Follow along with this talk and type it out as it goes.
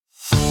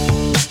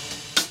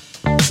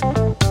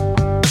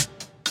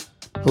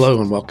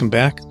Hello and welcome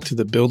back to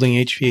the Building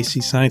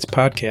HVAC Science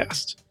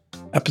Podcast,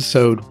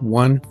 episode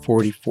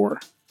 144.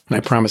 And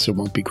I promise it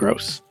won't be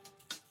gross.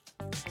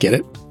 Get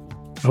it?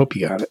 I hope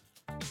you got it.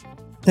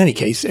 In any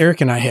case,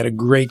 Eric and I had a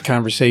great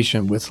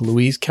conversation with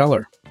Louise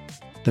Kellar,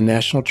 the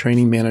National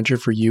Training Manager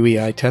for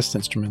UEI Test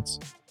Instruments.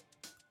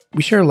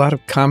 We share a lot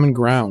of common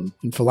ground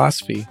and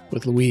philosophy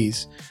with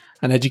Louise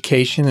on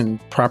education and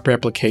proper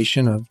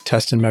application of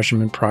test and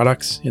measurement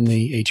products in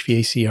the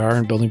HVACR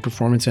and building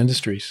performance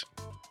industries.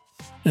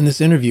 In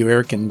this interview,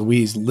 Eric and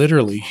Louise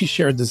literally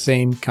shared the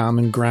same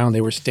common ground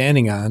they were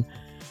standing on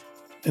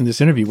in this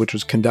interview, which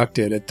was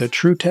conducted at the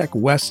TrueTech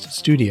West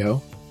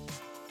studio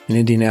in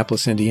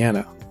Indianapolis,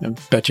 Indiana. I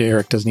bet you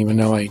Eric doesn't even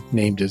know I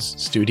named his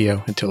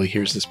studio until he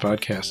hears this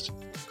podcast.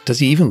 Does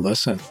he even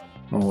listen?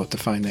 We'll have to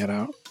find that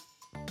out.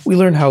 We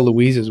learned how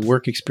Louise's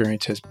work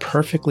experience has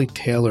perfectly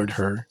tailored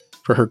her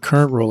for her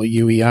current role at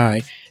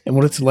UEI and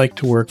what it's like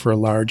to work for a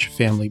large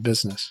family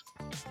business.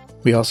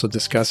 We also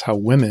discuss how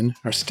women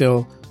are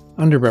still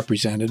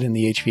underrepresented in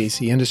the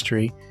HVAC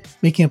industry,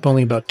 making up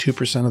only about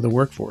 2% of the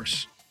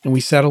workforce. And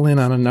we settle in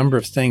on a number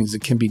of things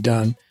that can be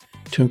done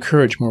to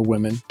encourage more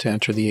women to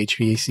enter the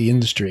HVAC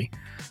industry,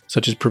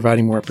 such as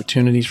providing more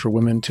opportunities for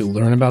women to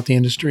learn about the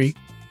industry,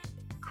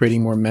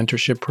 creating more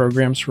mentorship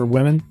programs for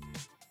women,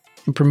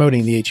 and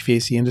promoting the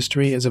HVAC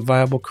industry as a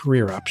viable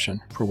career option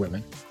for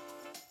women.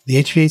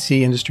 The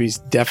HVAC industry is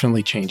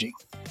definitely changing,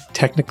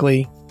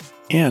 technically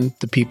and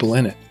the people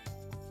in it,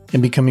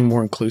 and becoming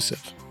more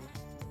inclusive.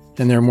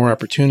 And there are more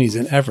opportunities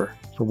than ever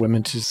for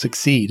women to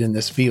succeed in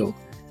this field.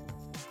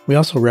 We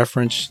also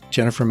referenced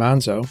Jennifer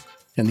Manzo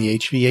and the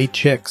HVA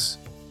Chicks,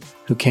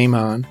 who came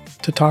on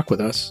to talk with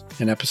us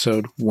in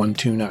episode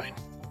 129.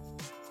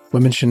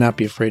 Women should not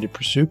be afraid to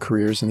pursue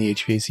careers in the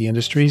HVAC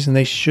industries, and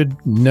they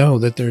should know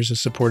that there's a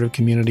supportive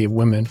community of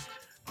women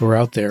who are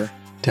out there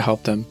to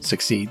help them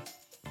succeed.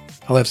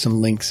 I'll have some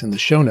links in the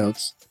show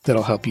notes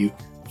that'll help you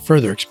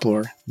further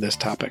explore this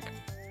topic.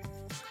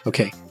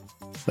 Okay,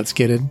 let's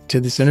get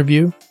into this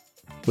interview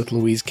with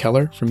Louise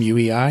Kellar from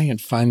UEI and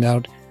find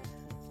out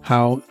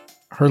how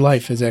her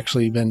life has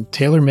actually been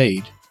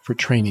tailor-made for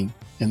training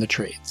in the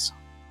trades.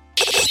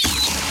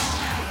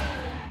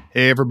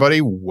 Hey,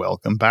 everybody.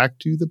 Welcome back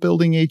to the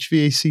Building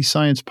HVAC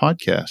Science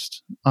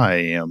Podcast. I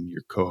am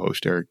your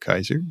co-host, Eric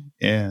Kaiser,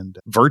 and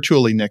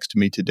virtually next to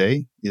me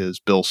today is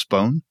Bill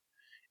Spohn.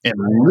 And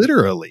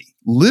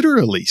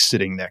literally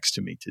sitting next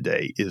to me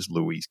today is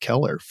Louise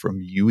Kellar from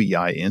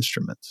UEI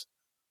Instruments.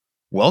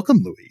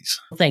 Welcome,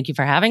 Louise. Thank you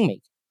for having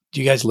me. Do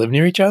you guys live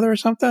near each other or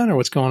something, or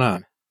what's going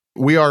on?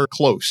 We are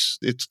close.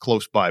 It's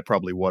close by,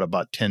 probably,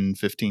 about 10,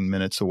 15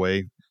 minutes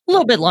away? A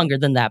little bit longer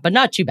than that, but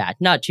not too bad.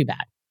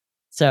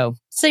 So,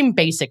 same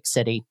basic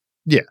city.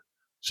 Yeah.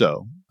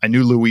 So, I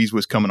knew Louise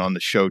was coming on the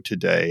show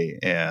today,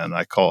 and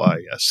I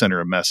sent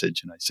her a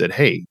message, and I said,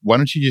 hey, why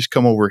don't you just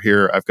come over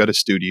here? I've got a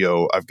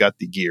studio. I've got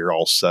the gear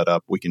all set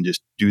up. We can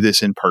just do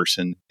this in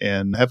person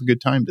and have a good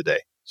time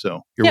today.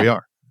 So, here we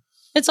are.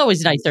 It's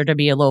always nicer to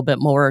be a little bit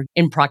more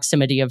in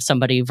proximity of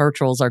somebody.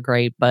 Virtuals are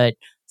great, but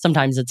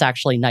sometimes it's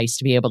actually nice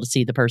to be able to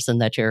see the person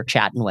that you're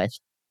chatting with.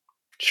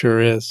 Sure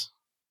is.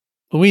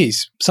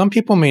 Louise, some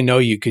people may know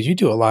you because you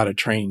do a lot of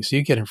training, so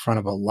you get in front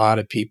of a lot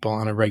of people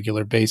on a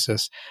regular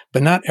basis,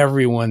 but not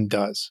everyone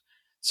does.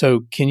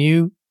 So can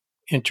you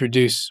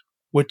introduce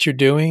what you're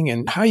doing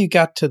and how you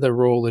got to the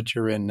role that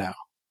you're in now?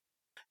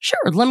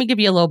 Sure. Let me give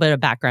you a little bit of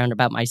background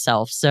about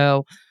myself.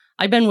 So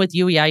I've been with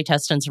UEI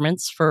Test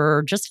Instruments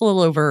for just a little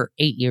over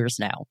 8 years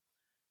now.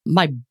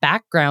 My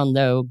background,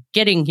 though,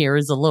 getting here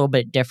is a little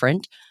bit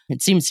different.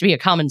 It seems to be a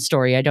common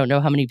story. I don't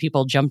know how many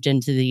people jumped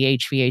into the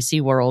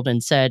HVAC world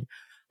and said,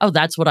 oh,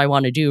 that's what I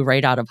want to do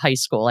right out of high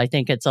school. I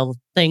think it's a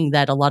thing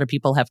that a lot of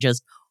people have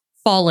just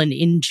fallen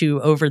into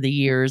over the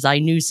years. I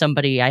knew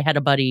somebody, I had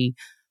a buddy,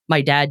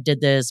 my dad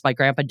did this, my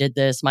grandpa did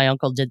this, my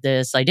uncle did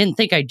this. I didn't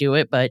think I'd do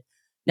it, but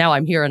now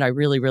I'm here and I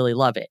really, really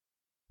love it.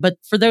 But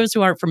for those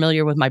who aren't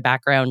familiar with my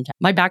background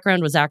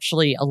was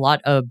actually a lot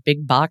of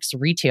big box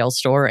retail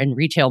store and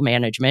retail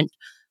management.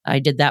 I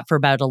did that for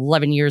about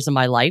 11 years of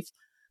my life.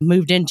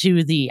 Moved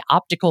into the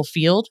optical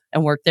field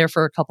and worked there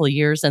for a couple of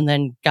years and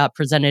then got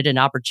presented an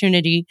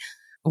opportunity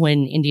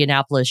when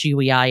Indianapolis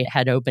UEI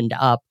had opened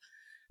up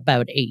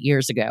about 8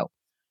 years ago.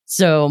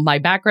 So my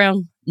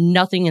background,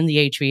 nothing in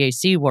the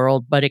HVAC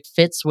world, but it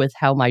fits with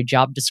how my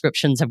job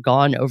descriptions have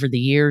gone over the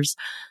years.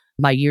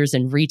 My years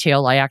in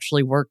retail, I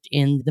actually worked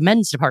in the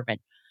men's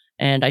department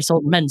and I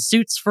sold men's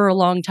suits for a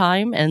long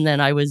time. And then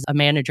I was a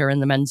manager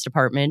in the men's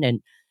department. And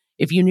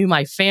if you knew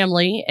my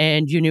family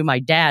and you knew my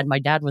dad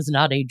was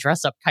not a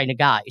dress up kind of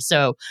guy.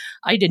 So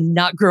I did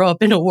not grow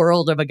up in a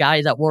world of a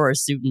guy that wore a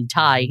suit and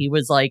tie. He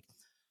was like,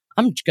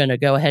 I'm going to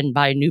go ahead and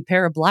buy a new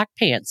pair of black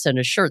pants and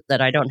a shirt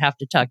that I don't have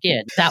to tuck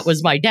in. That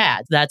was my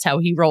dad. That's how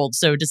he rolled.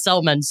 So to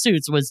sell men's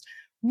suits was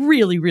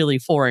really, really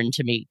foreign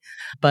to me.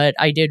 But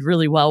I did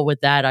really well with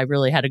that. I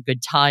really had a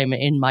good time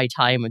in my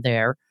time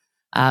there.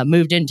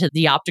 Moved into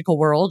the optical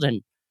world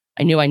and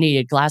I knew I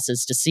needed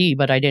glasses to see,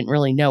 but I didn't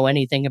really know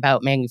anything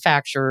about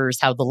manufacturers,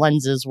 how the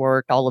lenses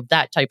worked, all of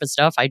that type of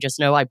stuff. I just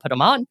know I put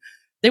them on.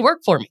 They work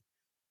for me.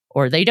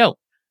 or they don't.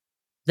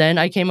 Then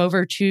I came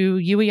over to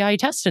UEI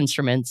Test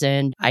Instruments,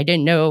 and I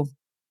didn't know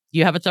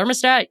you have a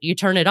thermostat, you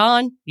turn it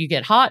on, you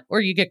get hot or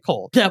you get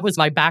cold. That was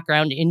my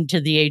background into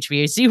the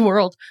HVAC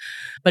world.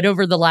 But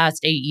over the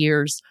last 8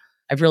 years,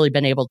 I've really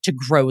been able to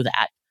grow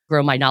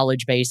my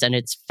knowledge base. And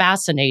it's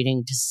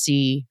fascinating to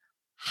see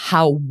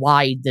how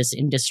wide this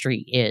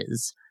industry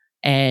is.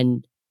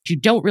 And you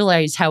don't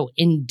realize how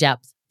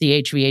in-depth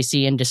the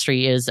HVAC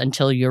industry is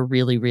until you're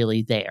really,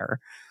 really there.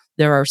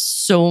 There are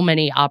so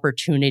many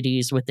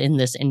opportunities within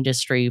this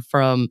industry,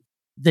 from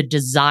the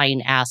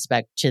design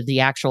aspect to the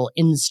actual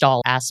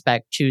install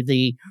aspect to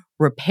the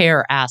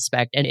repair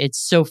aspect. And it's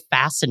so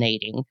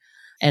fascinating.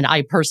 And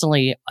I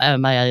personally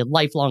am a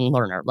lifelong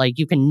learner. Like,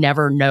 you can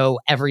never know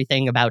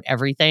everything about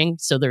everything.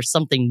 So there's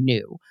something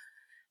new.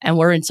 And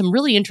we're in some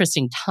really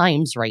interesting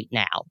times right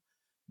now,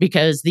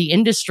 because the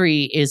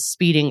industry is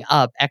speeding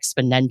up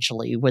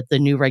exponentially with the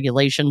new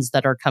regulations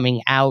that are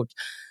coming out,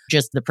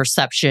 just the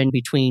perception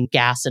between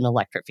gas and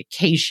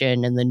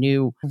electrification and the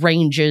new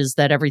ranges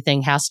that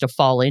everything has to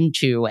fall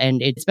into.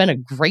 And it's been a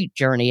great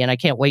journey, and I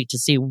can't wait to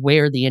see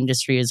where the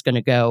industry is going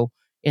to go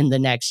in the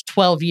next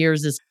 12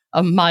 years. Is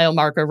a mile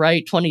marker,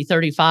 right?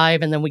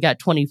 2035, and then we got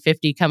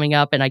 2050 coming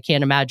up, and I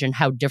can't imagine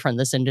how different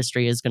this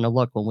industry is going to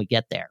look when we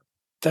get there.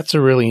 That's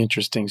a really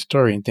interesting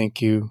story, and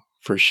thank you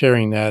for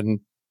sharing that.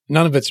 And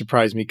none of it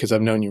surprised me because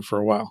I've known you for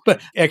a while.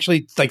 But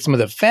actually, like, some of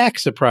the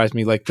facts surprised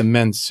me, like the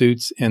men's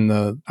suits in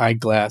the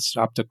eyeglass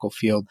optical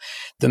field.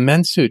 The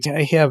men's suits,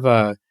 I have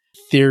a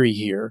theory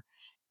here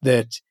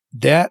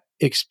that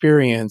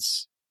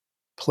experience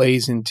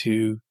plays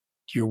into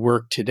your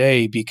work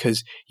today,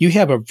 because you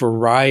have a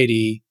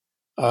variety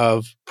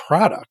of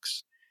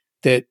products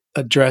that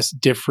address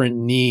different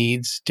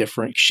needs,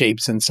 different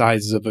shapes and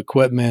sizes of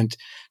equipment,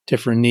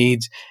 different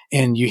needs,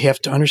 and you have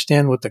to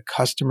understand what the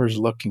customer is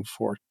looking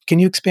for. Can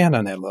you expand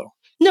on that a little?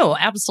 No,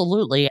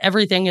 absolutely.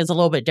 Everything is a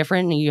little bit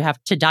different, and you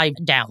have to dive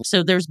down.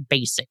 So there's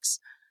basics.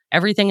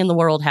 Everything in the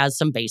world has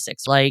some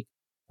basics, like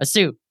a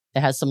suit.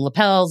 It has some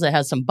lapels, it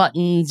has some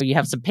buttons, you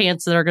have some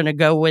pants that are going to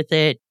go with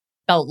it,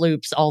 belt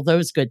loops, all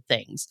those good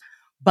things.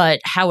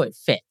 But how it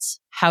fits.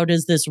 How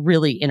does this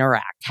really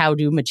interact? How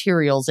do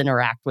materials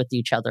interact with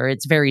each other?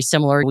 It's very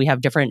similar. We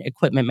have different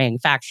equipment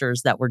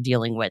manufacturers that we're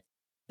dealing with.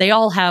 They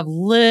all have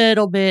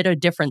little bit of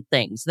different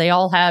things. They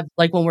all have,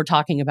 like, when we're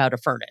talking about a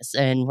furnace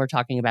and we're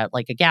talking about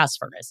like a gas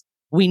furnace,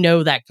 we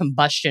know that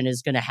combustion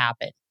is going to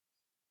happen.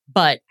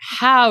 But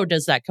how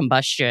does that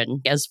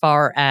combustion, as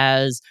far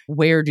as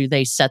where do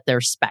they set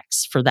their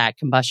specs for that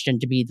combustion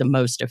to be the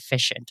most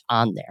efficient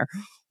on there?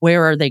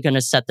 Where are they going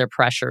to set their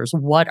pressures?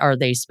 What are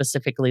they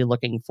specifically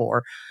looking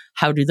for?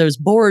 How do those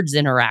boards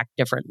interact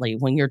differently?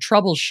 When you're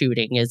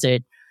troubleshooting, is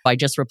it, I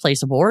just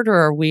replace a board, or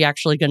are we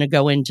actually going to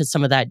go into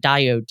some of that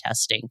diode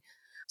testing?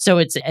 So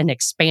it's an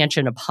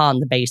expansion upon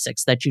the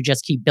basics that you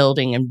just keep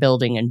building and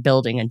building and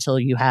building until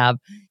you have,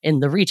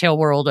 in the retail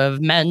world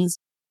of men's,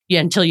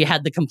 until you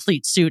had the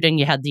complete suit and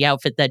you had the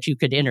outfit that you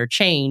could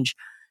interchange.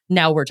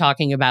 Now we're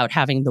talking about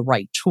having the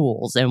right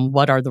tools, and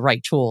what are the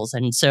right tools.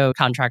 And so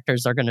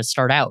contractors are going to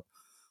start out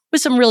with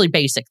some really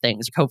basic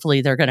things.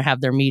 Hopefully they're going to have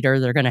their meter,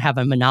 they're going to have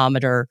a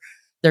manometer,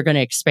 they're going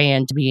to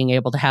expand to being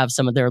able to have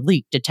some of their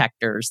leak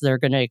detectors. They're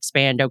going to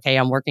expand, okay,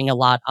 I'm working a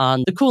lot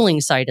on the cooling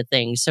side of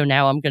things, so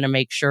now I'm going to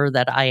make sure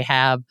that I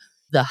have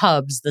the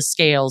hubs, the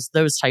scales,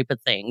 those type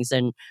of things.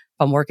 And if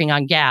I'm working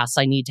on gas,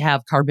 I need to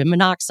have carbon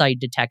monoxide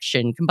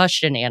detection,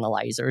 combustion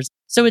analyzers.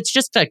 So it's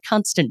just a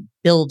constant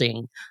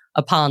building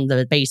upon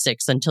the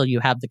basics until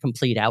you have the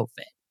complete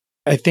outfit.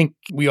 I think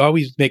we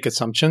always make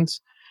assumptions.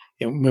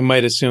 And we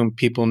might assume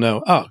people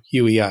know, oh,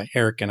 UEI.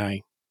 Eric and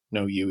I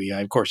know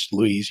UEI. Of course,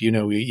 Louise, you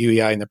know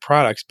UEI and the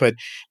products, but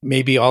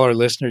maybe all our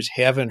listeners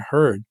haven't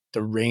heard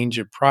the range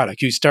of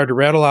products. You start to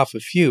rattle off a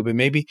few, but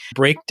maybe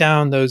break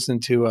down those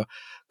into a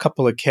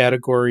couple of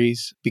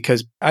categories,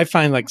 because I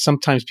find like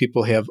sometimes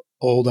people have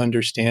old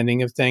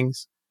understanding of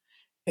things,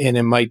 and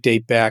it might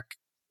date back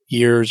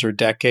years or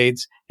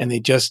decades, and they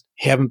just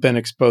haven't been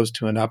exposed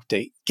to an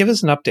update. Give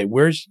us an update.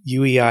 Where's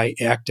UEI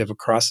active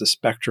across the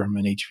spectrum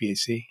in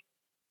HVAC?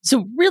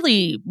 So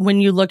really,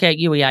 when you look at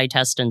UEI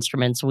Test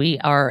Instruments, we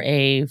are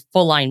a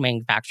full line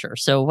manufacturer.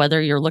 So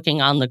whether you're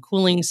looking on the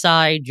cooling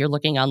side, you're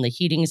looking on the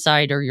heating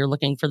side, or you're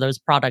looking for those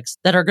products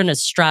that are going to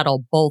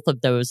straddle both of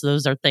those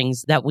are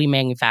things that we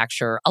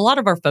manufacture. A lot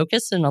of our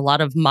focus and a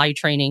lot of my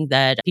training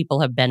that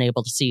people have been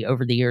able to see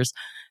over the years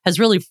has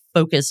really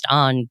focused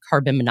on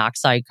carbon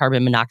monoxide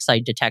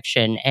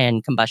detection,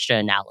 and combustion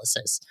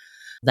analysis.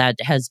 That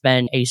has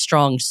been a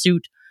strong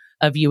suit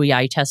of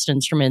UEI Test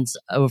Instruments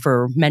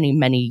over many,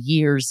 many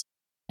years.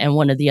 And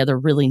one of the other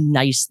really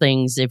nice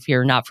things, if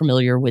you're not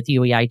familiar with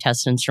UEI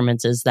Test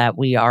Instruments, is that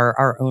we are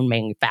our own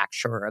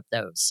manufacturer of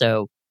those.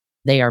 So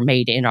they are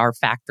made in our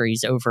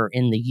factories over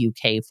in the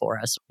UK for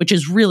us, which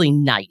is really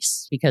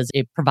nice because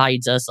it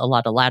provides us a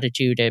lot of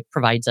latitude. It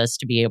provides us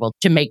to be able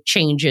to make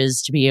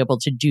changes, to be able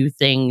to do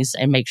things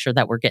and make sure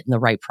that we're getting the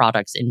right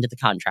products into the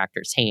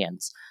contractor's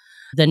hands.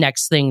 The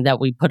next thing that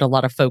we put a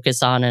lot of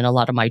focus on, and a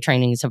lot of my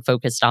trainings have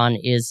focused on,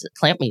 is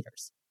clamp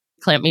meters.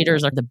 Clamp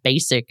meters are the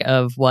basic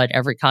of what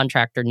every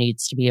contractor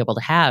needs to be able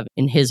to have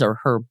in his or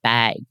her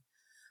bag.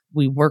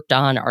 We worked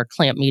on our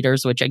clamp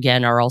meters, which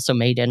again are also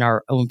made in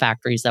our own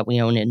factories that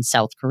we own in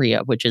South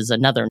Korea, which is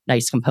another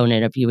nice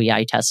component of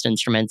UEI test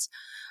instruments.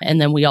 And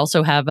then we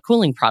also have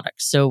cooling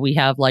products. So we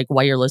have like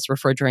wireless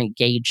refrigerant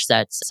gauge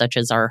sets, such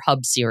as our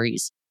Hub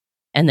series.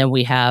 And then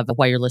we have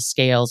wireless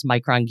scales,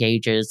 micron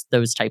gauges,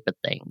 those type of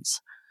things.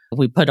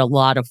 We put a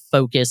lot of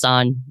focus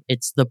on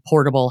it's the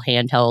portable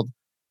handheld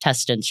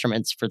test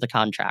instruments for the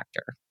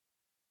contractor.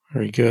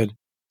 Very good.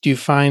 Do you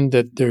find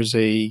that there's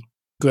a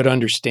good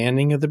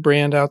understanding of the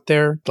brand out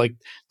there, like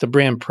the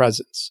brand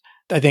presence?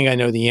 I think I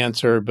know the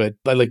answer, but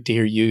I'd like to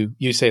hear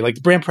you say like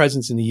the brand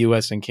presence in the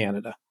US and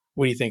Canada.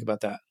 What do you think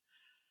about that?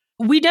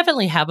 We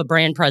definitely have a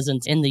brand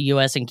presence in the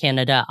US and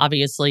Canada,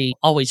 obviously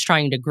always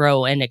trying to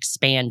grow and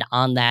expand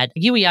on that.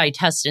 UEI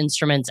Test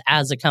Instruments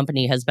as a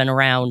company has been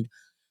around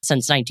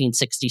since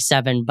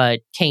 1967, but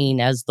Kane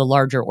as the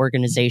larger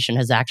organization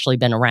has actually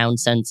been around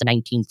since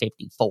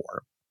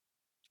 1954.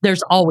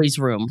 There's always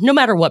room, no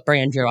matter what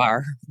brand you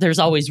are, there's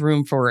always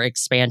room for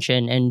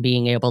expansion and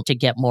being able to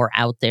get more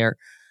out there,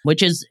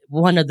 which is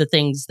one of the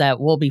things that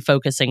we'll be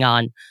focusing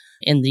on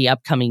in the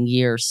upcoming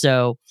year.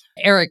 So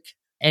Eric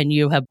and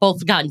you have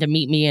both gotten to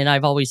meet me, and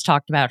I've always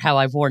talked about how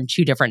I've worn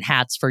two different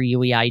hats for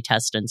UEI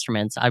Test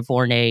Instruments. I've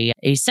worn a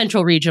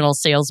central regional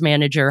sales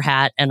manager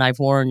hat, and I've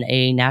worn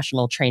a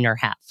national trainer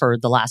hat for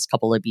the last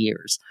couple of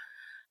years.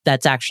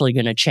 That's actually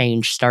going to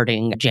change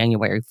starting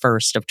January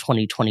 1st of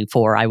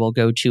 2024. I will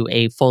go to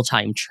a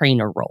full-time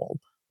trainer role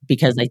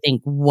because I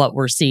think what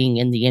we're seeing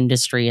in the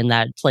industry, and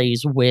that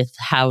plays with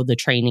how the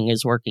training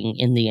is working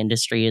in the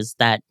industry, is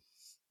that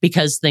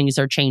because things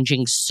are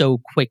changing so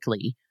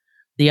quickly,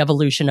 the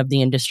evolution of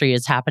the industry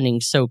is happening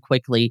so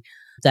quickly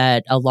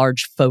that a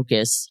large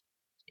focus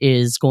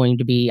is going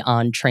to be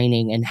on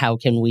training and how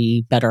can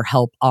we better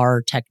help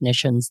our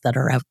technicians that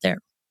are out there.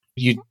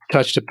 You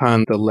touched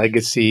upon the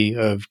legacy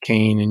of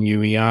Kane and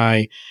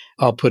UEI.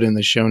 I'll put in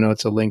the show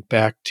notes a link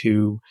back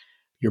to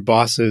your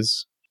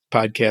boss's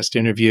podcast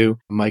interview,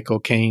 Michael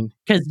Kane.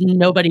 Because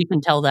nobody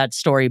can tell that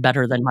story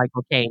better than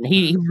Michael Kane.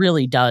 He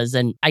really does.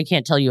 And I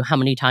can't tell you how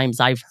many times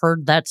I've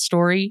heard that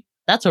story.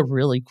 That's a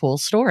really cool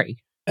story.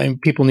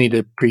 And people need to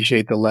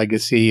appreciate the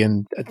legacy.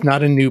 And it's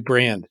not a new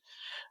brand.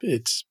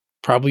 It's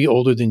probably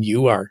older than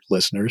you are,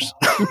 listeners.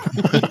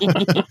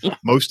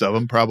 Most of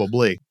them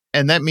probably.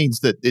 And that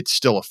means that it's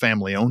still a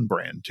family-owned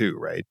brand too,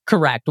 right?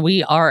 Correct.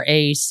 We are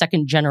a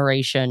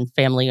second-generation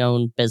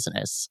family-owned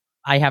business.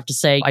 I have to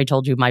say, I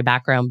told you my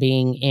background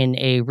being in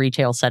a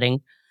retail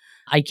setting.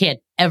 I can't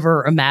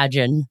ever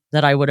imagine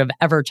that I would have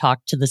ever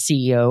talked to the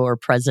CEO or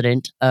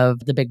president of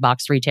the big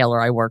box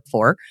retailer I work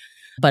for.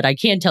 But I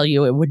can tell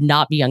you it would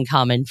not be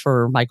uncommon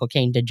for Michael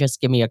Kane to just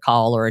give me a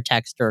call or a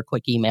text or a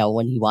quick email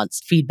when he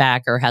wants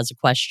feedback or has a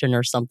question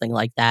or something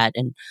like that.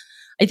 And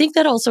I think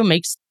that also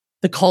makes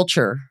the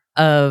culture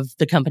of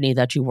the company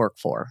that you work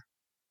for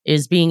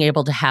is being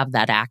able to have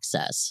that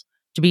access,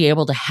 to be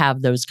able to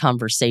have those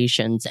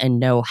conversations and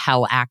know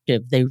how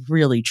active they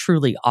really,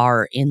 truly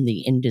are in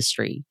the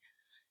industry.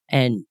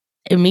 And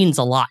it means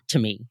a lot to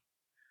me.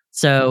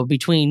 So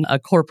between a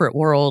corporate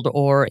world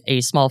or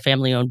a small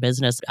family-owned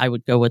business, I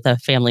would go with a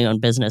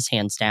family-owned business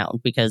hands down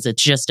because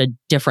it's just a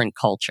different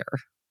culture.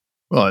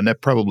 Well, and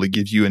that probably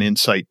gives you an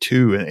insight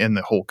too, and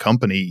the whole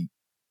company,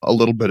 a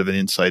little bit of an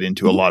insight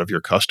into a lot of your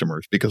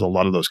customers, because a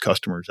lot of those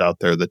customers out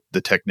there,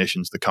 the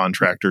technicians, the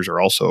contractors are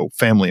also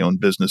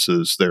family-owned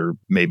businesses. They're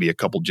maybe a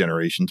couple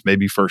generations,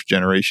 maybe first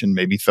generation,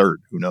 maybe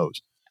third, who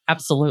knows?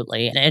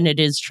 Absolutely. And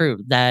it is true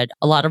that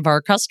a lot of our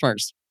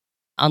customers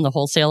on the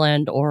wholesale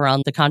end or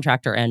on the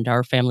contractor end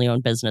are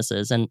family-owned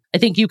businesses. And I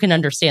think you can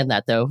understand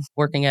that, though.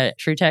 Working at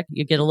TruTech,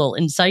 you get a little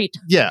insight.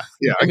 Yeah.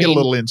 I get a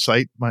little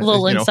insight.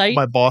 Insight.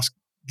 My boss,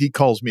 he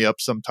calls me up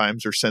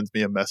sometimes or sends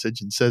me a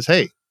message and says,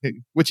 hey,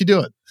 what you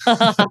doing?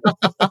 What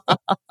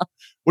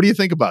do you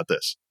think about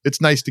this?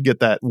 It's nice to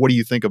get that. What do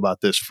you think about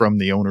this from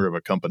the owner of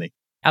a company?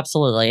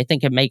 Absolutely. I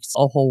think it makes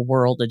a whole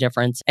world of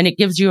difference. And it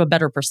gives you a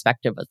better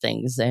perspective of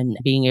things and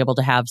being able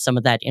to have some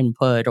of that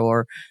input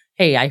or,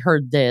 hey, I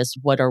heard this,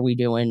 what are we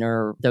doing?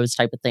 Or those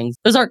type of things.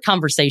 Those aren't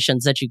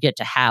conversations that you get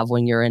to have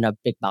when you're in a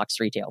big box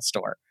retail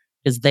store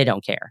because they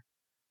don't care.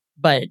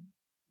 But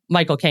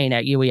Michael Kane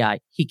at UEI,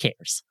 he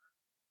cares.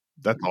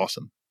 That's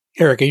awesome.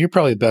 Erica, you're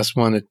probably the best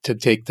one to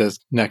take the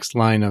next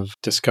line of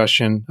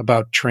discussion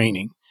about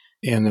training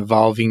and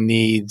evolving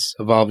needs,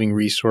 evolving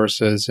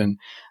resources. And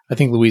I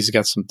think Louise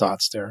got some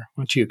thoughts there.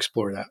 Why don't you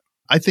explore that?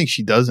 I think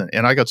she doesn't.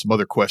 And I got some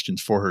other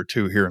questions for her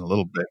too here in a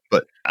little bit.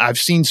 But I've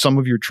seen some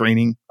of your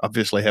training.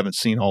 Obviously, I haven't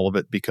seen all of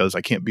it because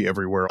I can't be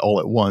everywhere all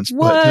at once.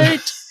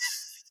 What?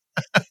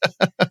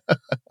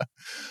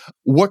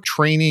 What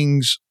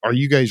trainings are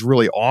you guys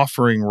really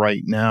offering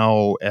right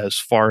now as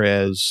far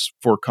as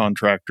for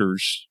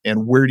contractors?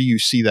 And where do you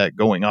see that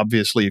going?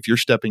 Obviously, if you're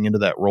stepping into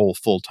that role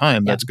full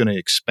time, that's going to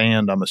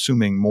expand, I'm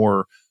assuming,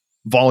 more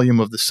volume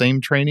of the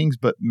same trainings,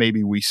 but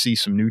maybe we see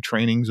some new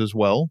trainings as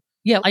well.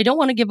 Yeah, I don't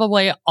want to give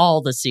away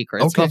all the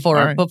secrets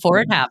before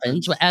it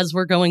happens as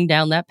we're going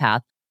down that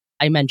path.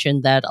 I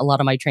mentioned that a lot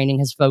of my training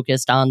has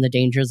focused on the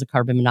dangers of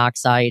carbon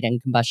monoxide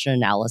and combustion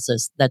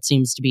analysis. That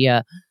seems to be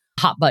a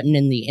hot button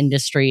in the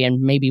industry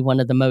and maybe one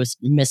of the most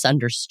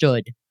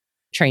misunderstood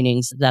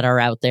trainings that are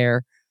out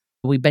there.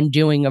 We've been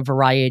doing a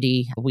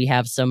variety. We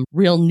have some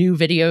real new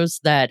videos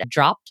that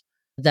dropped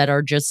that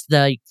are just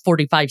the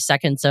 45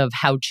 seconds of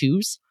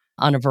how-tos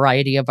on a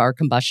variety of our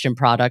combustion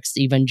products,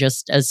 even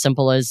just as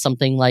simple as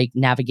something like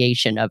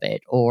navigation of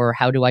it, or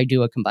how do I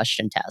do a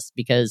combustion test?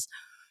 Because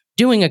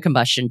doing a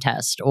combustion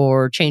test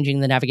or changing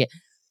the navigate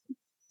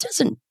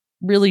doesn't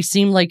really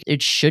seem like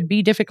it should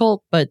be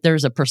difficult, but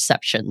there's a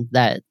perception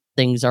that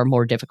things are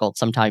more difficult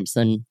sometimes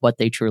than what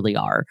they truly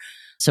are.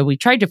 So we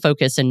tried to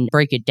focus and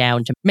break it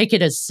down to make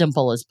it as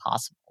simple as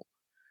possible.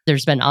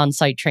 There's been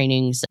on-site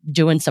trainings,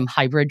 doing some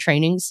hybrid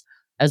trainings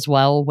as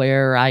well,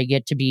 where I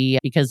get to be,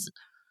 because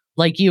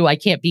like you, I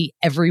can't be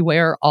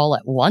everywhere all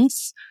at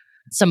once.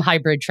 Some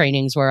hybrid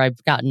trainings where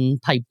I've gotten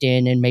piped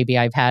in and maybe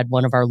I've had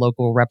one of our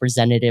local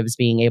representatives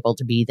being able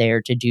to be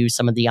there to do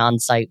some of the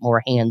on-site,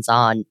 more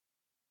hands-on.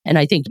 And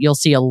I think you'll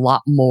see a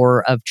lot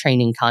more of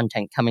training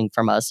content coming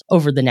from us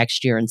over the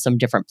next year in some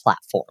different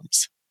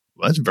platforms.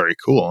 Well, that's very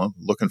cool. I'm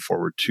looking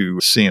forward to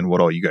seeing what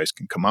all you guys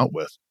can come out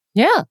with.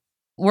 Yeah.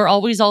 We're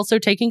always also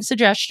taking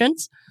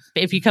suggestions.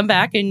 If you come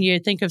back and you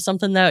think of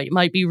something that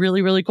might be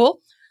really, really cool,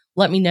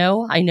 let me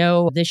know. I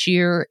know this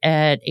year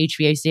at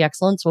HVAC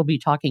Excellence, we'll be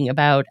talking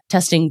about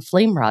testing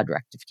flame rod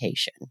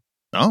rectification.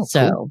 Oh,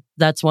 so cool.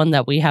 That's one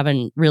that we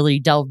haven't really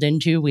delved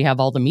into. We have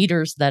all the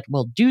meters that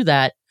will do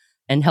that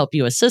and help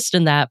you assist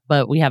in that,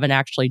 but we haven't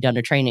actually done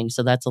a training.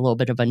 So that's a little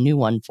bit of a new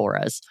one for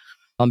us.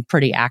 I'm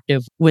pretty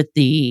active with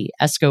the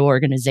ESCO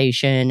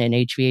organization and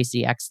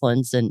HVAC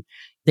Excellence, and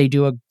they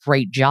do a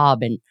great job.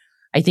 And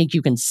I think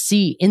you can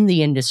see in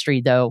the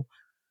industry, though,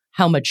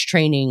 how much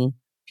training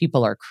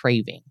people are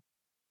craving.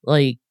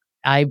 Like,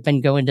 I've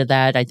been going to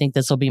that. I think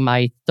this will be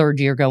my third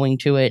year going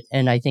to it.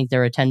 And I think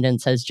their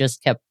attendance has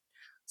just kept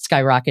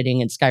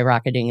skyrocketing and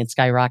skyrocketing and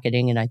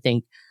skyrocketing. And I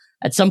think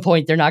at some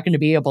point, they're not going to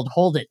be able to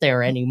hold it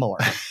there anymore.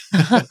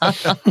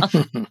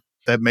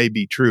 That may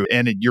be true.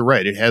 And you're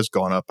right. It has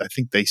gone up. I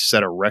think they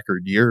set a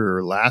record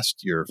year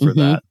last year for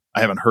that.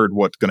 I haven't heard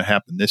what's going to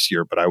happen this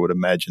year, but I would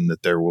imagine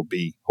that there will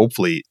be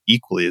hopefully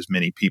equally as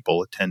many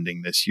people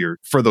attending this year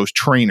for those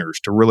trainers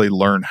to really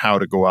learn how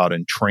to go out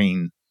and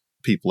train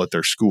people at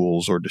their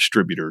schools or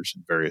distributors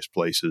in various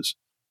places.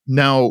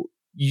 Now,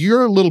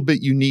 you're a little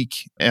bit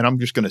unique, and I'm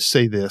just going to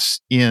say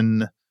this,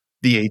 in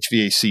the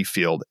HVAC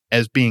field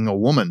as being a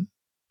woman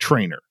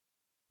trainer,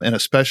 and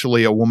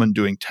especially a woman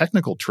doing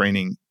technical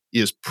training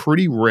is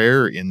pretty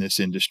rare in this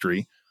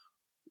industry.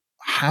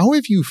 How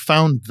have you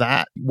found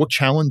that? What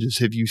challenges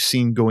have you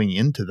seen going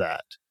into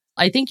that?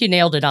 I think you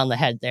nailed it on the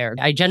head there.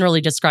 I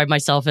generally describe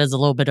myself as a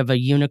little bit of a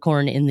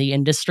unicorn in the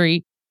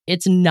industry.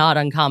 It's not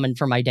uncommon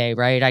for my day,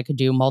 right? I could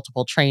do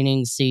multiple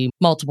trainings, see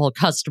multiple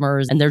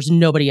customers, and there's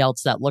nobody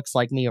else that looks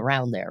like me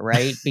around there,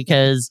 right?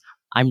 Because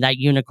I'm that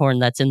unicorn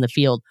that's in the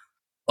field.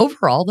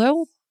 Overall,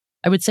 though,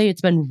 I would say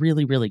it's been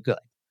really, really good.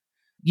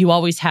 You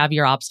always have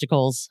your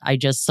obstacles. I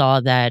just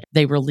saw that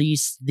they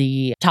released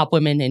the top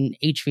women in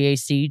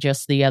HVAC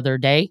just the other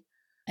day.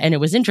 And it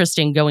was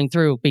interesting going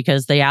through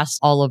because they asked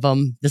all of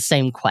them the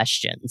same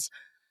questions.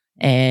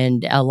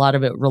 And a lot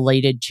of it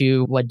related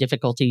to what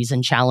difficulties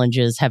and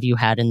challenges have you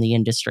had in the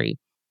industry.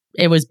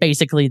 It was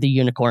basically the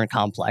unicorn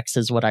complex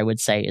is what I would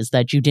say, is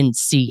that you didn't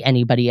see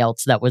anybody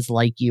else that was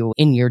like you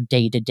in your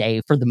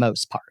day-to-day for the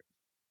most part.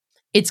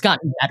 It's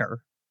gotten better.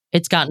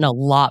 It's gotten a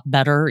lot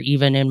better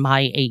even in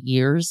my 8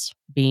 years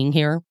being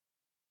here.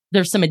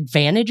 There's some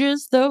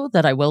advantages, though,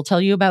 that I will tell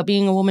you about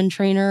being a woman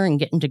trainer and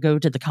getting to go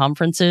to the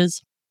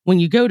conferences. When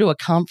you go to a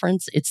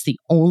conference, it's the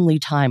only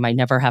time I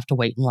never have to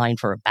wait in line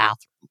for a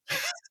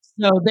bathroom.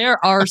 So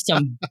there are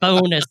some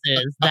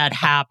bonuses that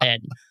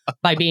happen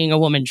by being a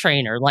woman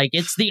trainer. Like,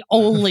 it's the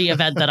only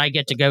event that I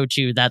get to go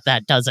to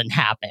that doesn't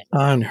happen.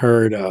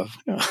 Unheard of.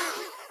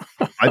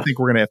 I think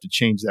we're going to have to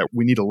change that.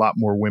 We need a lot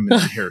more women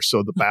in here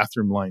so the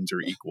bathroom lines are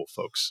equal,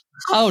 folks.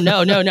 Oh, no.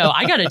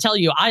 I got to tell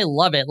you, I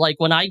love it. Like,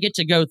 when I get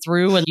to go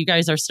through and you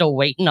guys are still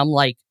waiting, I'm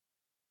like,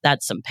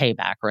 that's some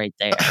payback right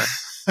there.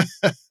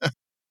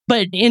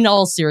 But in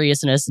all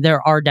seriousness,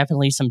 there are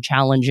definitely some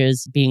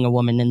challenges being a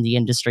woman in the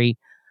industry.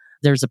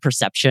 There's a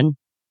perception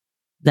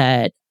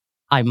that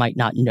I might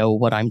not know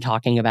what I'm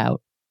talking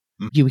about.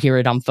 You hear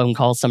it on phone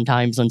calls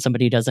sometimes when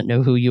somebody doesn't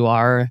know who you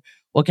are.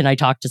 Well, can I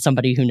talk to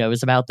somebody who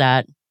knows about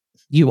that?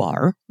 You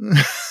are.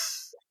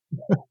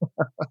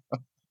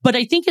 But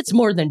I think it's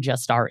more than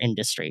just our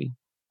industry.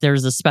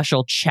 There's a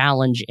special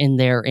challenge in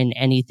there in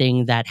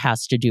anything that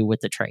has to do with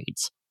the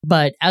trades.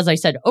 But as I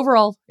said,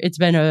 overall, it's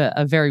been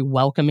a very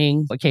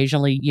welcoming.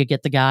 Occasionally, you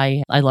get the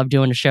guy. I love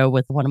doing a show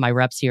with one of my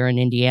reps here in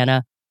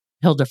Indiana.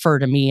 He'll defer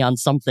to me on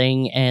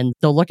something and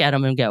they'll look at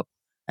him and go,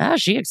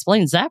 she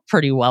explains that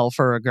pretty well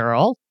for a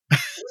girl.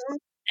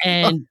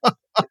 And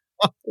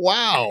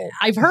wow.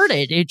 I've heard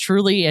it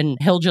truly. And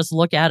he'll just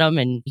look at him,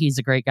 and he's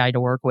a great guy to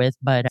work with,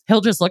 but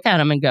he'll just look at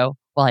him and go,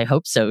 well, I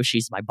hope so.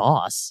 She's my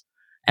boss.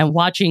 and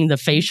watching the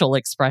facial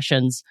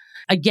expressions.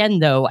 Again,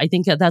 though, I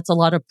think that that's a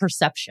lot of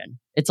perception.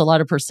 It's a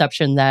lot of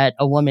perception that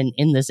a woman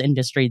in this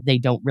industry, they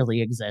don't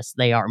really exist.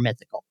 They are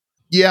mythical.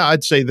 Yeah,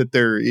 I'd say that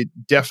they're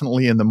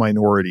definitely in the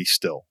minority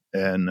still.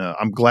 And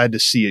I'm glad to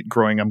see it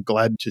growing. I'm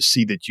glad to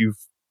see that you've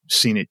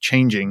seen it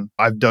changing.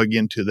 I've dug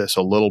into this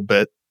a little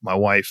bit. My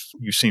wife,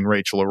 you've seen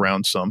Rachel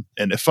around some.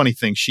 And a funny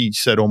thing, she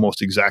said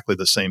almost exactly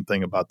the same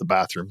thing about the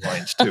bathroom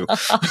lines too.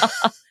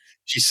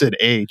 She said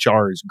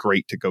AHR is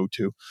great to go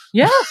to.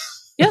 Yeah.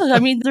 Yeah. I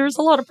mean, there's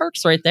a lot of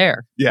perks right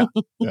there. Yeah.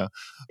 Yeah.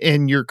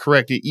 And you're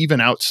correct.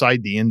 Even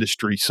outside the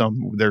industry,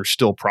 there's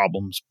still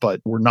problems, but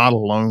we're not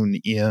alone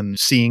in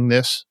seeing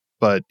this.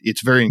 But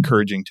it's very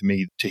encouraging to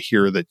me to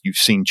hear that you've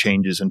seen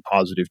changes and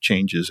positive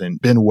changes and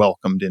been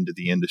welcomed into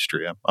the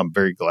industry. I'm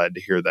very glad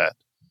to hear that.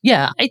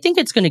 Yeah, I think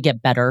it's going to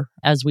get better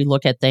as we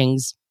look at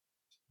things,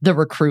 the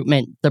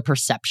recruitment, the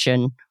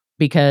perception,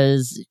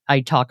 because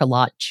I talk a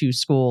lot to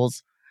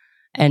schools,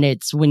 and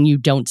it's when you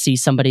don't see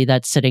somebody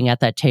that's sitting at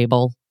that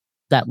table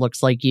that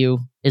looks like you,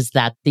 is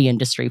that the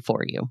industry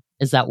for you?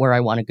 Is that where I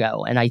want to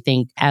go? And I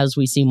think as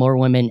we see more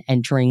women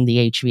entering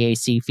the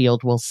HVAC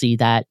field, we'll see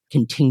that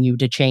continue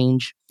to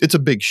change. It's a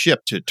big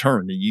ship to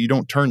turn. You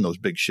don't turn those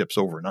big ships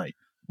overnight.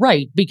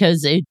 Right,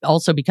 because it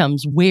also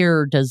becomes,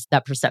 where does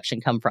that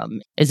perception come from?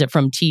 Is it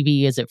from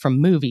TV? Is it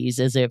from movies?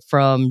 Is it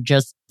from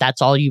just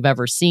that's all you've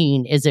ever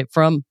seen? Is it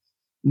from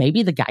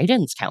maybe the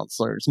guidance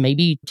counselors,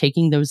 maybe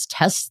taking those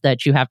tests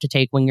that you have to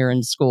take when you're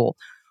in school?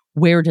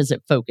 Where does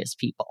it focus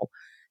people?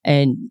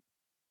 And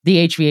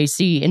the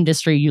HVAC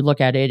industry, you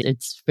look at it,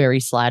 it's very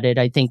slatted.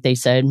 I think they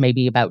said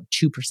maybe about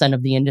 2%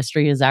 of the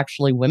industry is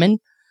actually women,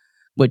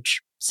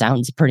 which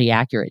sounds pretty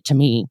accurate to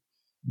me.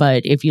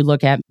 But if you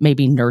look at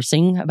maybe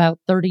nursing about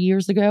 30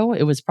 years ago,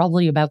 it was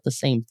probably about the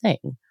same thing.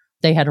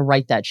 They had to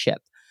right that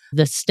ship.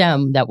 The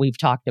STEM that we've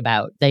talked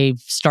about, they've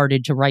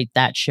started to right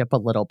that ship a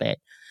little bit,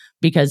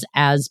 because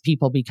as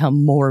people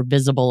become more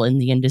visible in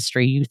the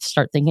industry, you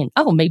start thinking,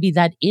 oh, maybe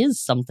that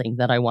is something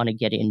that I want to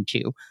get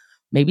into.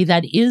 Maybe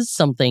that is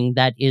something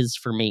that is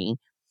for me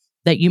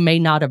that you may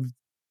not have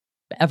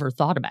ever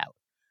thought about.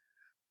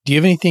 Do you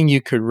have anything you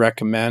could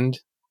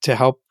recommend to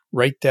help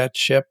right that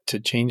ship,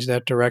 to change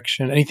that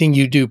direction? Anything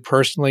you do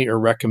personally or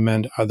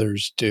recommend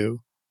others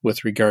do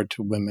with regard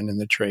to women in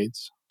the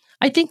trades?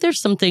 I think there's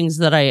some things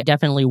that I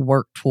definitely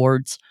work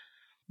towards.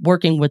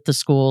 Working with the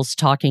schools,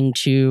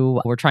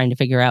 we're trying to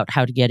figure out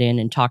how to get in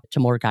and talk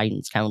to more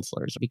guidance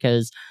counselors,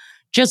 because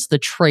just the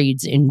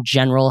trades in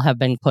general have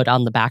been put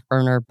on the back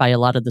burner by a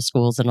lot of the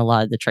schools and a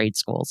lot of the trade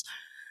schools.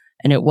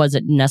 And it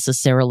wasn't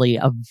necessarily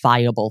a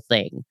viable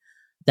thing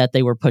that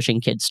they were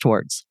pushing kids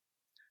towards.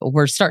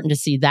 We're starting to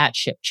see that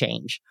ship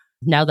change.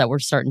 Now that we're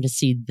starting to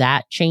see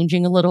that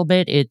changing a little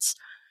bit, it's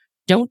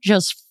don't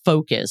just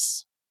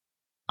focus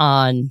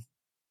on,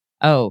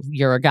 oh,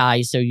 you're a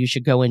guy, so you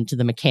should go into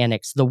the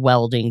mechanics, the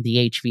welding,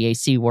 the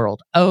HVAC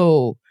world.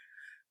 Oh,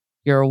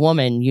 you're a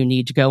woman, you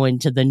need to go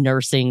into the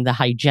nursing, the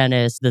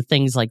hygienist, the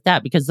things like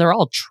that, because they're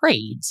all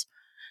trades.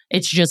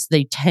 It's just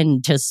they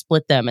tend to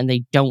split them and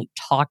they don't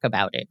talk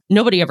about it.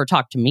 Nobody ever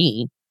talked to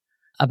me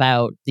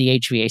about the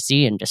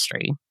HVAC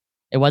industry.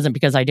 It wasn't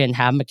because I didn't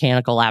have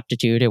mechanical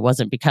aptitude.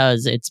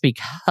 It's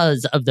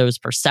because of those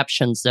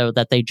perceptions, though,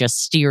 that they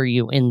just steer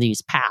you in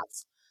these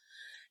paths.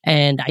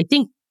 And I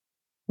think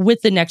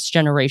with the next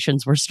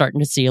generations, we're starting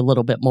to see a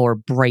little bit more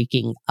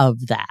breaking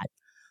of that.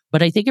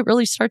 But I think it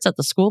really starts at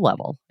the school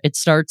level. It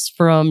starts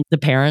from the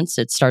parents.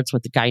 It starts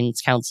with the guidance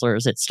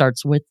counselors. It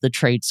starts with the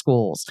trade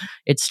schools.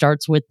 It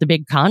starts with the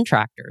big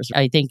contractors.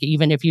 I think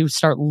even if you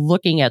start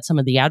looking at some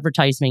of the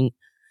advertising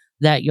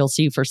that you'll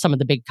see for some of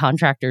the big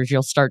contractors,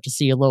 you'll start to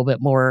see a little bit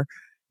more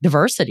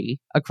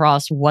diversity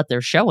across what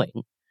they're showing.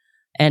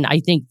 And I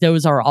think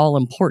those are all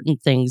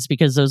important things,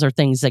 because those are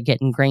things that get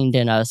ingrained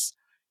in us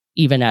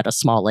even at a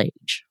small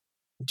age.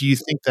 Do you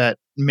think that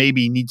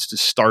maybe needs to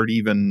start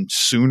even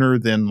sooner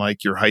than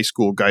like your high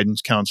school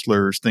guidance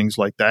counselors, things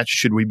like that?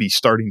 Should we be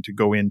starting to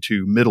go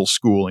into middle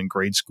school and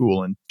grade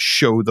school and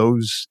show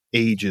those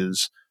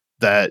ages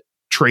that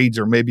trades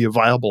are maybe a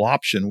viable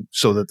option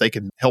so that they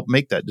can help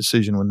make that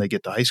decision when they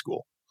get to high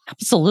school?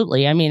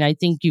 Absolutely. I mean, I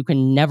think you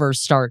can never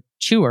start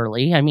too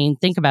early. I mean,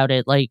 think about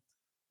it, like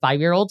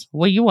 5-year-olds,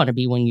 what do you want to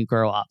be when you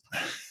grow up?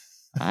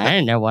 I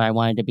didn't know what I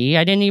wanted to be.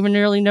 I didn't even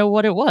really know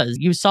what it was.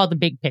 You saw the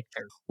big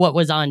picture, what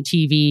was on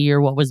TV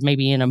or what was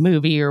maybe in a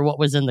movie or what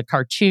was in the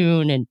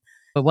cartoon. And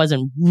it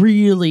wasn't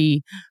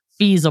really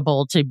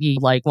feasible to be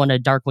like one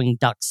of Darkwing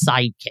Duck's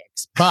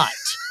sidekicks. But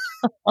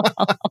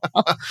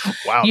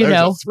wow, there's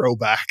a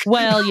throwback.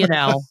 Well,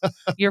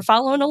 you're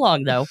following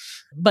along though.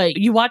 But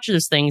you watch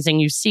those things and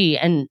you see,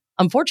 and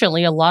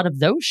unfortunately, a lot of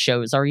those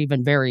shows are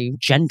even very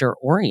gender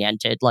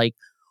oriented. Like,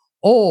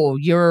 oh,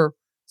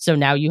 so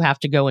now you have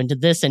to go into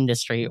this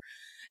industry.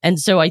 And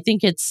so I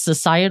think it's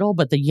societal,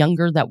 but the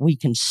younger that we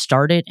can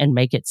start it and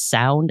make it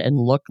sound and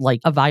look like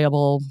a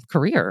viable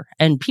career.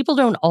 And people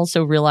don't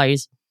also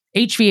realize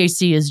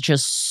HVAC is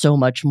just so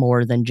much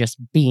more than just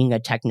being a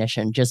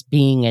technician, just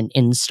being an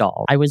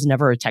install. I was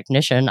never a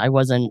technician. I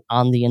wasn't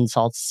on the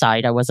install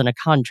side. I wasn't a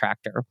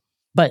contractor.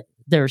 But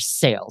there's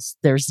sales,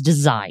 there's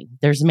design,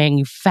 there's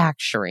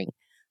manufacturing.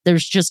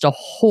 There's just a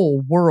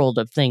whole world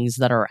of things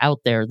that are out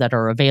there that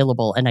are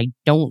available. And I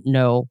don't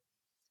know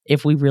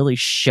if we really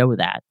show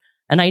that.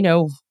 And I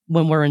know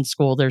when we're in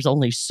school, there's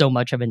only so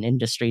much of an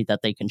industry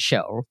that they can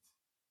show.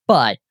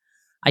 But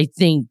I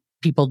think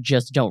people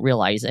just don't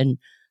realize. And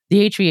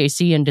the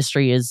HVAC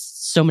industry is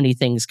so many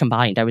things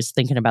combined. I was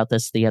thinking about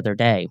this the other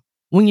day.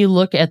 When you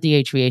look at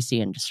the HVAC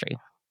industry,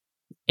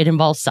 it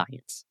involves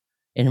science.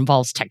 It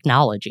involves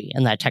technology.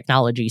 And that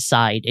technology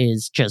side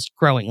is just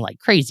growing like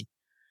crazy.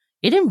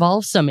 It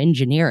involves some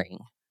engineering.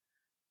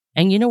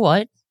 And you know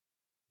what?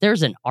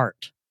 There's an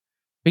art.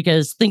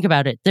 Because think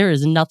about it, there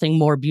is nothing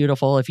more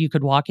beautiful if you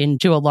could walk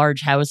into a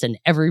large house and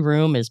every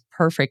room is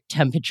perfect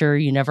temperature.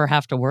 You never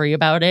have to worry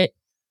about it.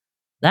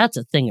 That's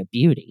a thing of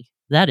beauty.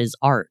 That is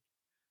art.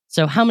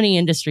 So how many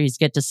industries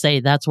get to say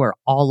that's where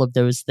all of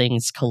those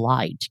things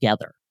collide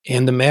together?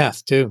 And the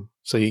math, too.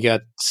 So you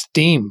got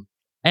STEAM.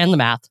 And the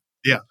math.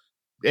 Yeah.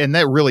 And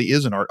that really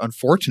is an art.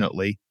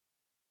 Unfortunately,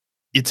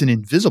 it's an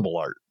invisible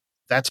art.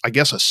 That's, I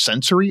guess, a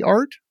sensory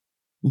art.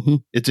 Mm-hmm.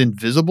 It's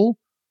invisible.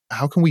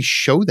 How can we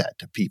show that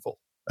to people?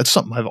 That's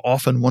something I've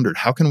often wondered.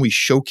 How can we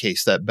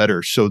showcase that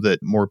better so that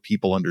more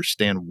people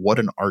understand what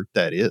an art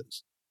that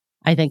is?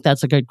 I think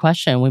that's a good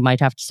question. We might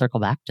have to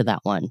circle back to that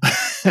one.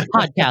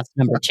 Podcast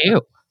number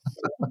 2.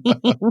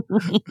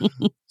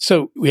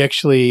 So we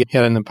actually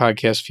had on the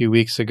podcast a few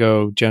weeks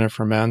ago,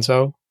 Jennifer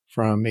Manzo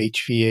from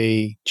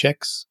HVA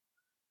Chicks,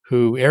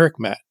 who Eric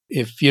met.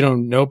 If you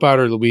don't know about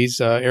her,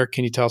 Louise, Eric,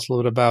 can you tell us a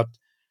little bit about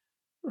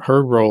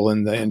her role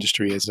in the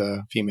industry as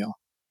a female?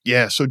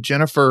 Yeah, so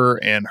Jennifer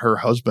and her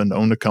husband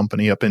own a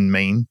company up in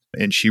Maine,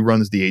 and she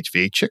runs the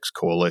HVA Chicks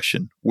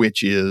Coalition,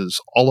 which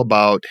is all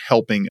about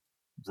helping.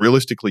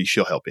 Realistically,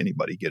 she'll help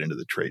anybody get into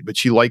the trade, but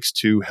she likes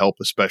to help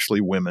especially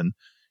women,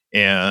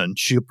 and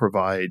she'll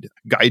provide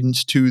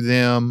guidance to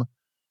them.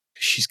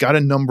 She's got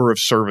a number of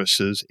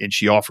services, and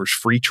she offers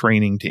free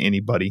training to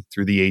anybody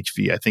through the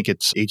HV. I think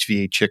it's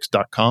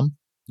hvachicks.com.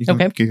 You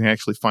can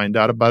actually find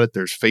out about it.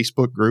 There's a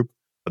Facebook group.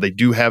 They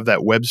do have that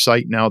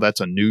website now. That's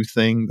a new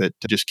thing that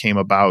just came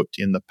about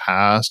in the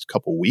past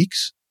couple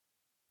weeks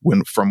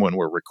from when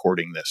we're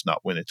recording this,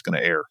 not when it's going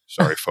to air.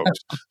 Sorry, folks.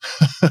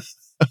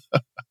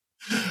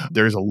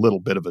 There's a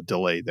little bit of a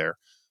delay there.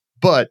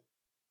 But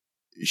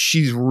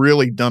she's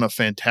really done a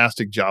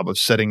fantastic job of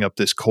setting up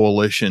this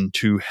coalition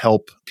to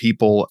help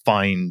people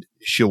find.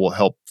 She will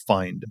help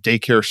find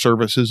daycare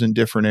services in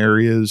different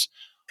areas,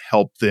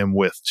 help them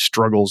with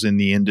struggles in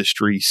the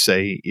industry,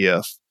 say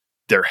if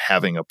they're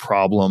having a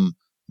problem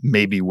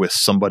maybe with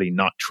somebody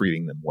not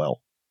treating them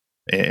well.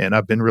 And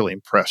I've been really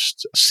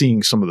impressed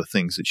seeing some of the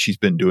things that she's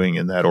been doing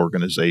in that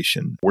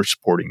organization. We're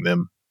supporting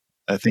them.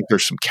 I think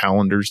there's some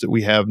calendars that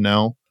we have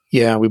now.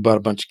 Yeah, we bought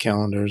a bunch of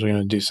calendars. We're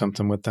going to do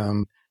something with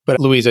them. But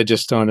Louise, I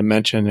just wanted to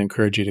mention and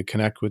encourage you to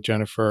connect with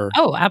Jennifer.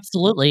 Oh,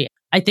 absolutely.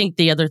 I think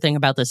the other thing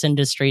about this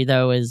industry,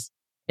 though, is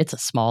it's a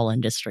small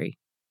industry.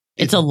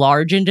 It's a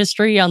large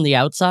industry on the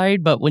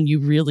outside, but when you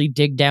really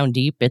dig down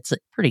deep, it's a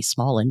pretty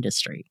small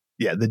industry.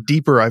 Yeah, the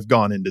deeper I've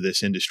gone into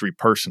this industry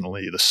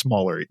personally, the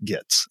smaller it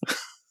gets.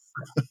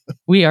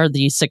 We are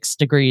the 6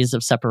 degrees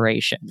of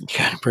separation.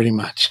 Yeah, pretty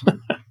much.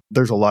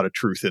 There's a lot of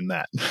truth in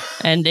that.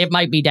 And it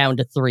might be down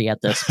to 3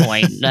 at this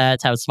point.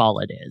 That's how small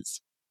it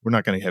is. We're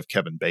not going to have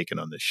Kevin Bacon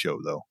on this show,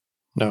 though.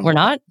 No, We're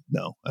not?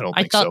 No, I don't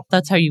I think thought so.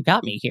 that's how you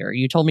got me here.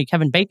 You told me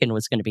Kevin Bacon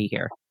was going to be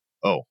here.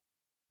 Oh.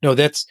 No,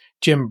 that's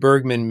Jim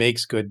Bergman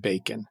makes good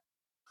bacon.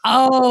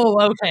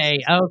 Oh,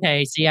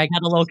 okay. See, I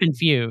got a little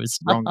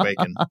confused. Wrong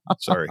bacon.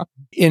 Sorry.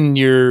 In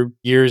your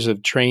years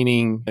of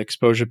training,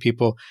 exposure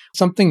people,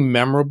 something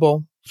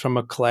memorable from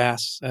a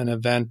class, an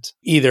event,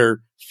 either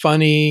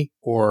funny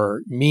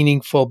or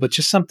meaningful, but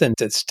just something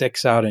that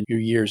sticks out in your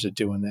years of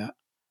doing that.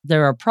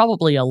 There are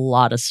probably a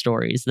lot of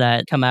stories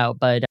that come out,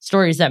 but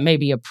stories that may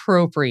be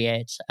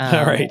appropriate.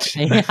 All right.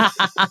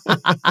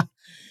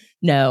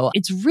 No,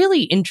 it's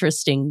really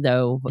interesting,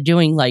 though,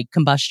 doing like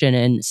combustion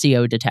and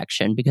CO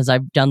detection, because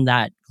I've done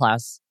that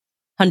class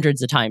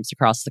hundreds of times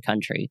across the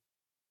country.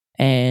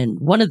 And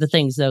one of the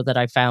things, though, that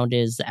I found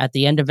is at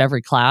the end of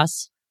every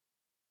class,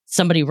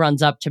 somebody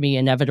runs up to me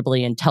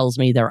inevitably and tells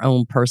me their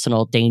own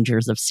personal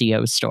dangers of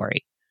CO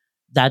story.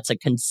 That's a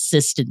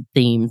consistent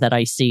theme that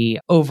I see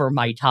over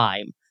my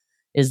time,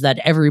 is that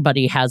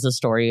everybody has a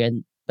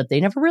story, but they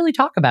never really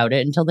talk about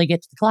it until they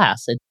get to the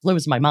class. It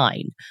blows my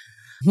mind.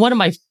 One of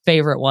my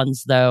favorite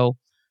ones, though,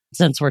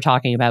 since we're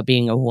talking about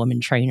being a woman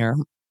trainer,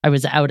 I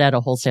was out at a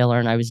wholesaler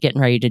and I was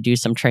getting ready to do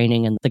some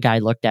training, and the guy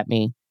looked at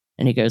me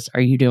and he goes, "Are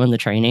you doing the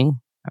training?"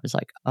 I was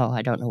like, "Oh,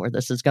 I don't know where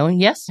this is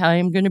going." "Yes, I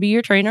am going to be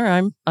your trainer.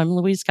 I'm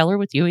Louise Kellar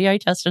with UEI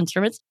Test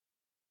Instruments."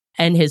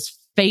 And his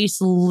face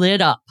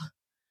lit up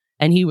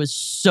and he was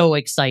so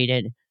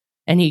excited.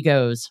 And he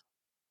goes,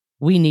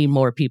 "We need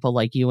more people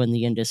like you in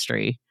the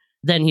industry."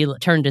 Then he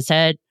turned his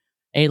head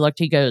and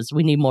he goes,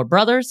 "We need more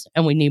brothers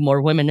and we need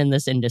more women in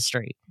this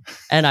industry."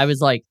 And I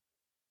was like,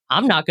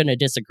 I'm not going to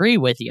disagree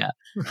with you.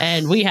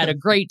 And we had a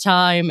great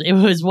time. It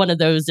was one of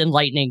those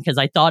enlightening because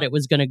I thought it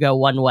was going to go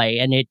one way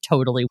and it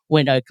totally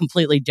went a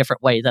completely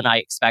different way than I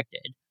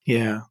expected.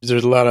 Yeah.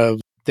 There's a lot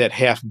of that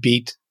half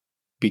beat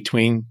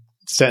between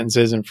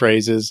sentences and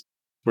phrases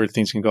where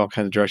things can go all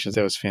kinds of directions.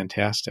 That was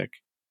fantastic.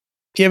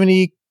 Do you have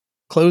any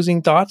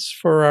closing thoughts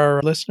for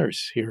our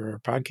listeners here, our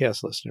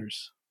podcast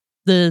listeners?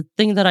 The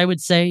thing that I would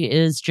say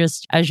is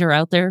just as you're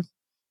out there,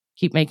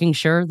 keep making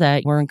sure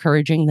that we're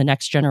encouraging the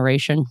next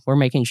generation. We're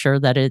making sure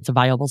that it's a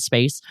viable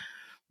space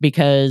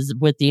because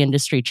with the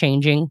industry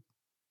changing,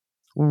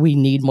 we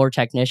need more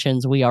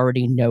technicians. We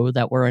already know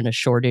that we're in a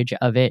shortage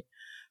of it,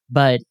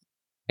 but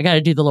I got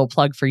to do the little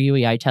plug for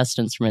UEI Test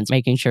Instruments,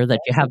 making sure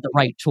that you have the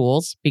right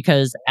tools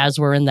because as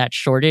we're in that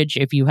shortage,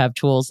 if you have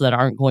tools that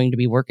aren't going to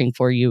be working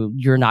for you,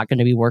 you're not going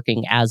to be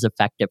working as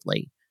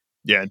effectively.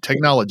 Yeah, and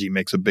technology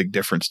makes a big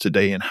difference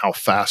today in how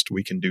fast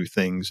we can do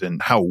things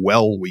and how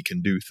well we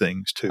can do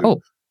things too.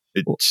 Oh,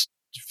 it's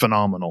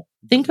phenomenal.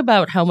 Think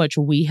about how much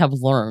we have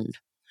learned.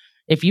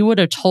 If you would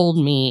have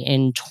told me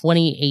in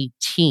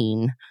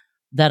 2018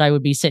 that I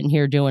would be sitting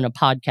here doing a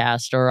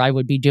podcast or I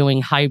would be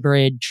doing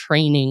hybrid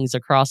trainings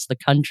across the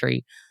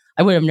country,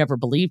 I would have never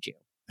believed you.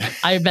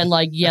 I've been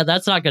like, yeah,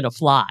 that's not going to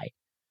fly.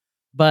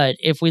 But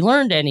if we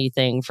learned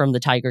anything from the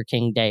Tiger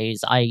King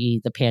days,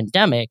 i.e. the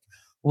pandemic,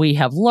 we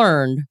have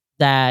learned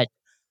that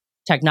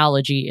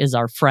technology is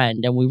our friend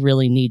and we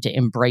really need to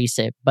embrace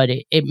it, but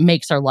it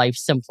makes our life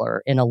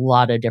simpler in a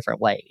lot of different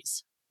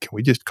ways. Can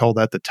we just call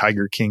that the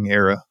Tiger King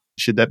era?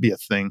 Should that be a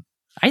thing?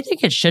 I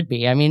think it should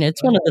be. I mean,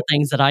 it's one of the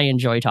things that I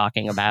enjoy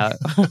talking about.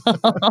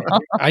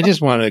 I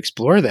just want to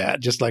explore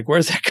that. Just like,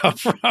 where's that come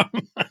from?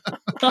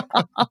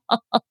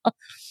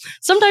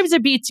 Sometimes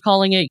it beats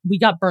calling it, we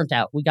got burnt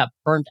out. We got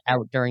burnt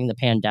out during the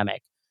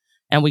pandemic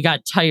and we got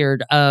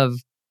tired of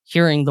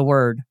hearing the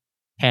word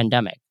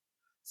pandemic.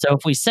 So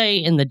if we say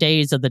in the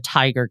days of the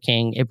Tiger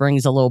King, it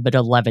brings a little bit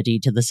of levity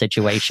to the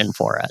situation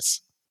for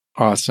us.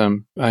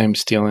 Awesome. I am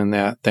stealing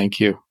that. Thank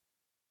you.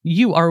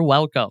 You are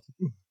welcome.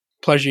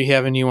 Pleasure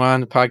having you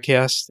on the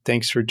podcast.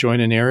 Thanks for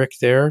joining Eric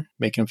there,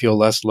 making him feel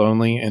less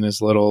lonely in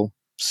his little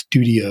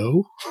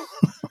studio.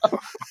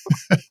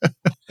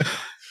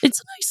 It's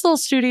a nice little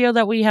studio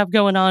that we have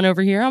going on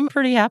over here. I'm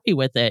pretty happy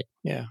with it.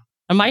 Yeah.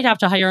 I might have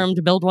to hire him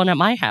to build one at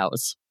my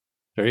house.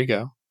 There you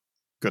go.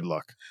 Good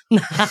luck.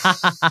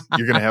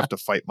 You're going to have to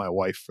fight my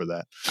wife for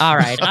that. All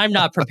right. I'm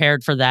not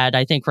prepared for that.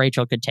 I think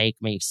Rachel could take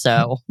me.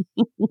 So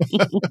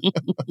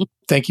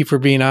thank you for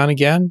being on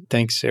again.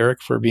 Thanks,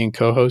 Eric, for being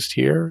co-host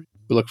here.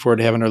 We look forward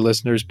to having our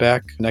listeners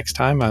back next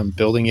time on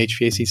Building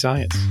HVAC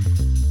Science.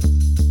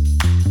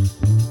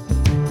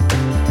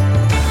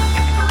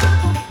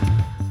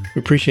 We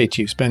appreciate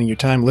you spending your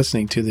time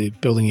listening to the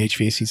Building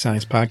HVAC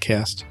Science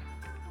podcast,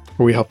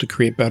 where we help to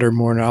create better,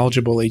 more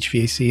knowledgeable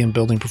HVAC and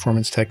building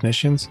performance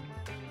technicians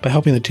by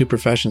helping the two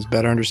professions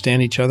better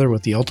understand each other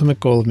with the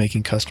ultimate goal of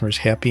making customers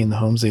happy in the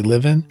homes they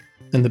live in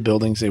and the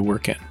buildings they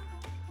work in.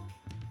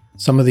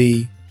 Some of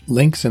the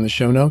links in the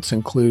show notes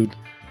include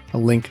a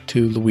link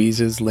to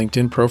Louise's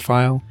LinkedIn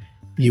profile,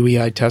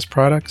 UEI Test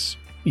Products,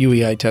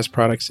 UEI Test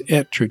Products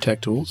at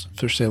TruTech Tools,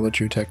 for sale at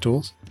TruTech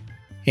Tools,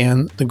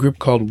 and the group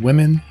called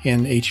Women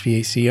in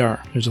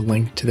HVACR. There's a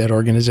link to that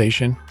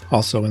organization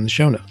also in the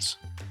show notes.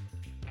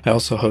 I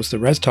also host the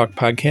Res Talk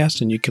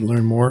podcast, and you can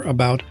learn more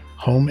about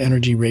home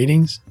energy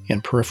ratings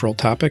and peripheral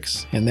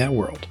topics in that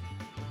world.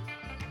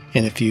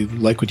 And if you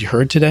like what you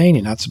heard today and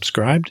you're not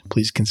subscribed,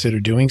 please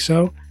consider doing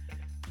so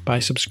by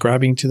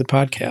subscribing to the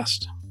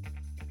podcast.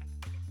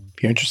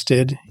 If you're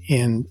interested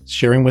in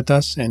sharing with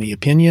us any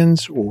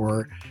opinions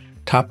or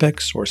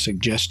topics or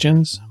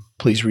suggestions,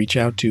 please reach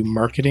out to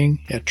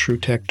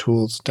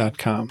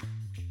marketing@trutechtools.com.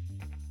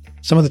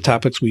 Some of the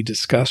topics we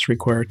discuss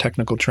require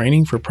technical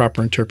training for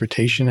proper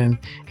interpretation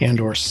and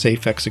or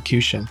safe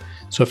execution.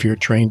 So if you're a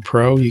trained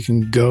pro, you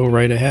can go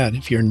right ahead.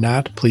 If you're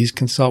not, please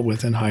consult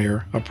with and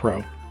hire a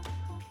pro.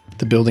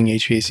 The Building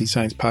HVAC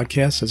Science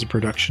podcast is a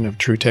production of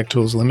TruTech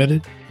Tools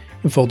Limited.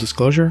 In full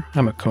disclosure,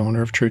 I'm a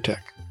co-owner of TruTech.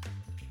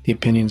 The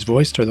opinions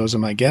voiced are those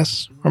of my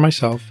guests or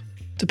myself,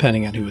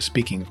 depending on who is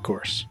speaking, of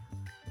course.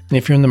 And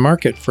if you're in the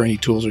market for any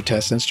tools or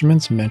test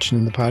instruments mentioned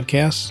in the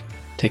podcast,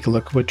 take a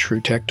look at what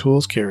TruTech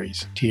Tools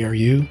carries,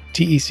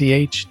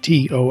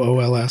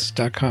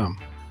 TruTechTools.com.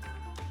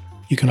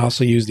 You can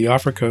also use the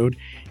offer code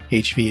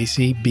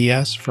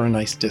HVACBS for a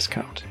nice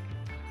discount.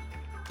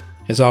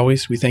 As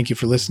always, we thank you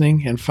for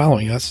listening and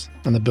following us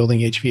on the Building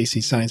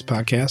HVAC Science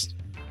podcast.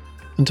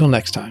 Until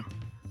next time,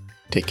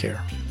 take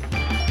care.